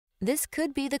This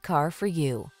could be the car for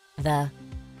you. The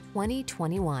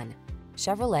 2021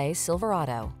 Chevrolet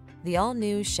Silverado. The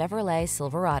all-new Chevrolet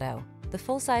Silverado. The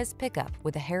full-size pickup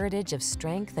with a heritage of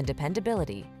strength and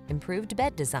dependability, improved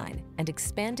bed design, and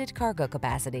expanded cargo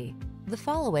capacity. The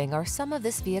following are some of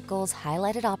this vehicle's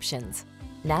highlighted options: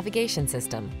 navigation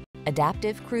system,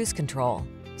 adaptive cruise control,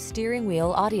 steering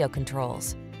wheel audio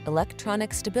controls,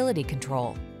 electronic stability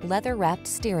control, leather-wrapped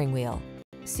steering wheel,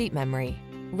 seat memory,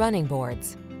 running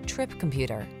boards, trip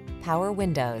computer, power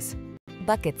windows,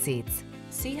 bucket seats.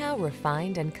 See how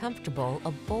refined and comfortable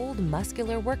a bold,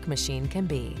 muscular work machine can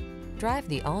be. Drive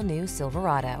the all-new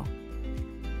Silverado.